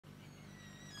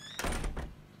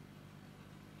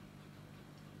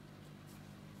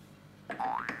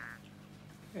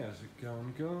How's it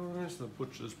going, guys? The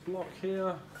Butcher's Block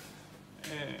here,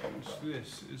 and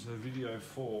this is a video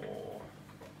for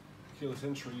Keyless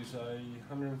Entry's a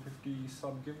 150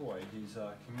 sub giveaway. His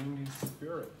Community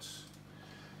Spirit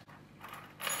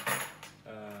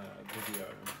video.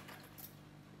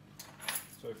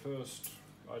 So first,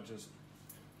 a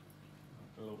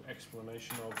little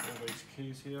explanation of all these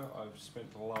keys here. I've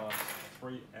spent the last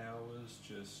 3 hours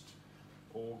just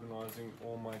organising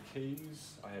all my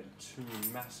keys. I had 2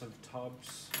 massive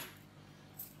tubs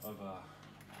of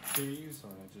keys.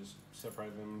 I just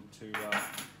separated them to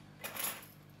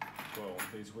well,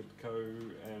 these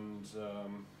Whitco and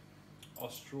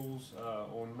Australs are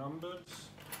all numbered,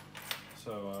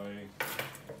 so I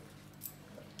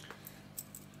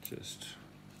just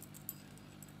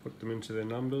put them into their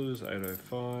numbers: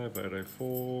 805,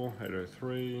 804,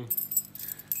 803,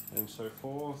 and so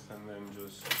forth. And then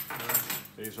just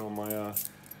these are all my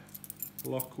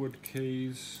Lockwood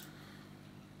keys.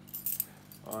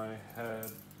 I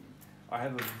had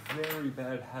a very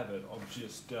bad habit of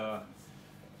just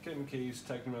getting keys,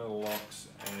 taking them out of the locks,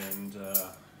 and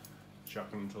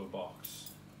chucking them into a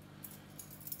box.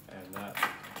 And that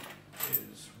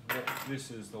is what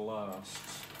this is, the last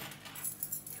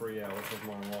 3 hours of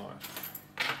my life,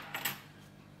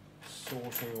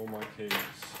 sorting all my keys.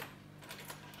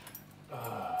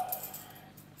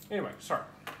 Anyway, sorry.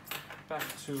 Back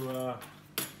to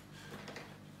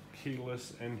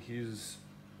Keyless and his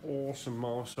awesome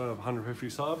milestone of 150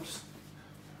 subs.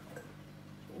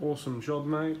 Awesome job,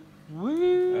 mate.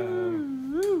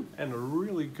 Woo! And a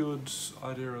really good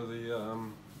idea of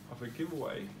the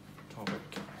giveaway topic.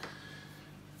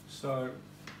 So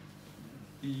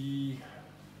the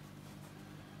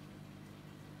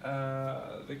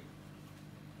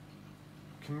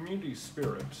community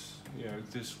spirit, you know,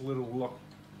 this little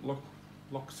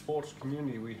lock sports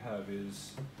community we have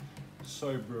is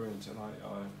so brilliant, and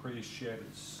I appreciate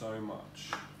it so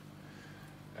much.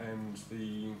 And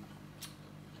the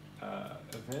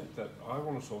event that I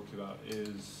want to talk about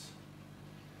is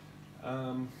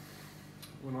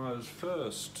when I was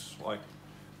first, like,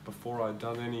 before I'd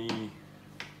done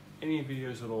any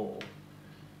videos at all,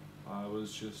 I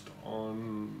was just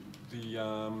on the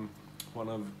one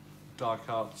of Dark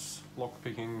Arts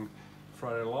Lockpicking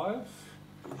Friday Live,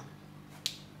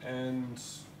 and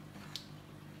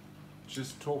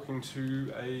just talking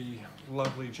to a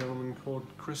lovely gentleman called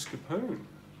Chris Capoon.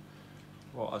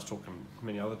 Well, I was talking to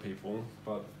many other people,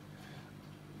 but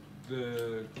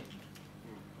the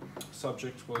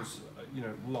subject was, you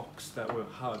know, locks that were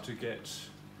hard to get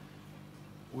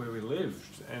where we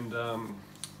lived. And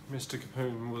Mr.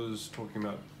 Capoon was talking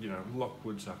about, you know,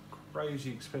 Lockwoods are crazy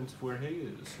expensive where he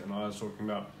is. And I was talking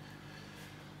about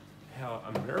how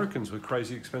Americans were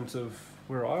crazy expensive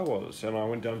where I was. And I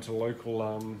went down to local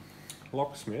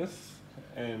locksmith,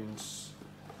 and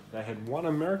they had one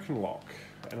American lock,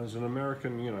 and it was an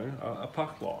American, you know, a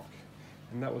puck lock,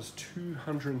 and that was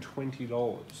 $220.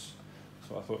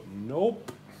 So I thought,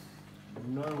 nope,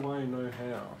 no way, no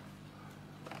how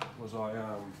was I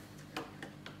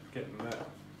getting that.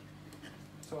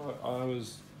 So I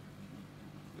was,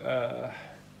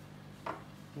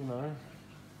 you know,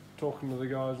 talking to the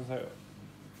guys and say,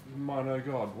 my no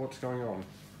God, what's going on?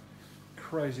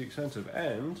 Crazy expensive.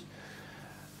 And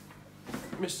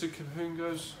Mr. Capoon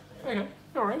goes, okay,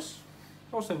 no worries,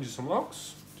 I'll send you some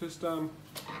locks, just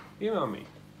email me.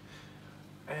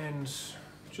 And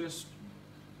just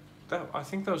that, I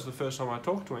think that was the first time I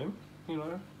talked to him, you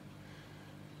know,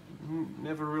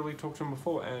 never really talked to him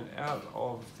before, and out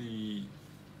of the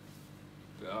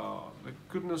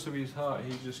goodness of his heart,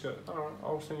 he just goes, all right,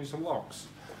 I'll send you some locks.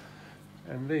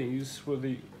 And these were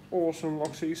the awesome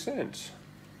locks he sent.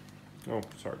 Oh,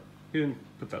 sorry, he didn't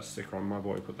put that sticker on, my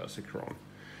boy put that sticker on.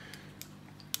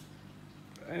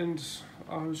 And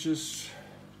I was just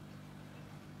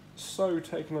so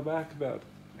taken aback about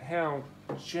how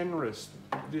generous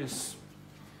this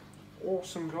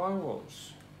awesome guy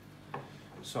was.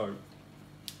 So,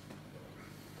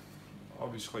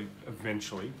 obviously,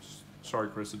 eventually, sorry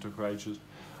Chris, it took ages,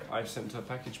 I sent a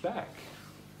package back.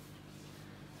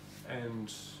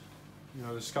 And, you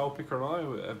know, the Skull Picker and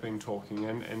I have been talking,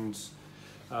 and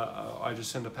I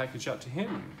just sent a package out to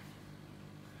him.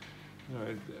 You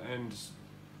know, and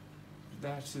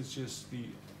that is just the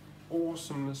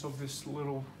awesomeness of this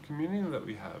little community that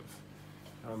we have.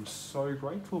 I'm so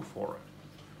grateful for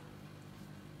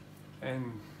it.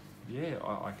 And yeah,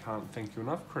 I can't thank you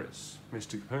enough, Chris.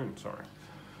 Mr. Capoon, sorry.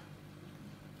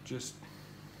 Just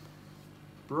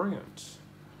brilliant.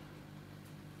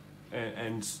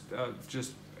 And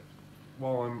just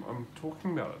while I'm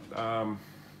talking about it,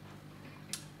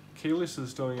 Keyless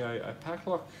is doing a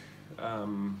Packlock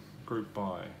group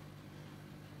buy,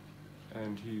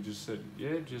 and he just said,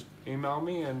 yeah, just email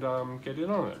me and get in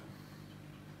on it.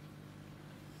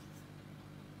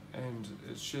 And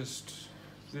it's just,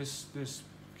 this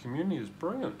community is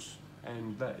brilliant,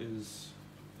 and that is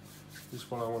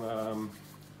what I want to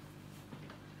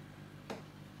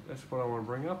that's what I want to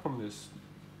bring up on this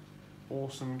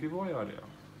awesome giveaway idea.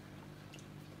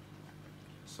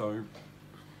 So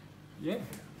yeah,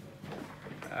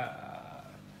 I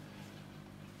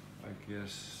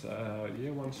guess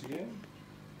yeah, once again,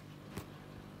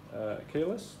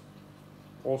 Keyless,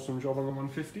 awesome job on the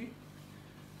 150.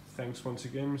 Thanks once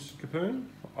again, Mr. Capoon.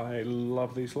 I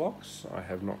love these locks. I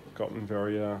have not gotten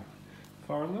very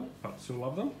far in them, but still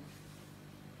love them.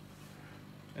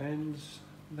 And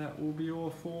that will be all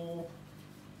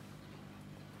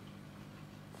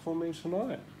for me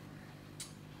tonight.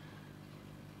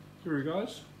 Here we go,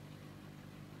 guys.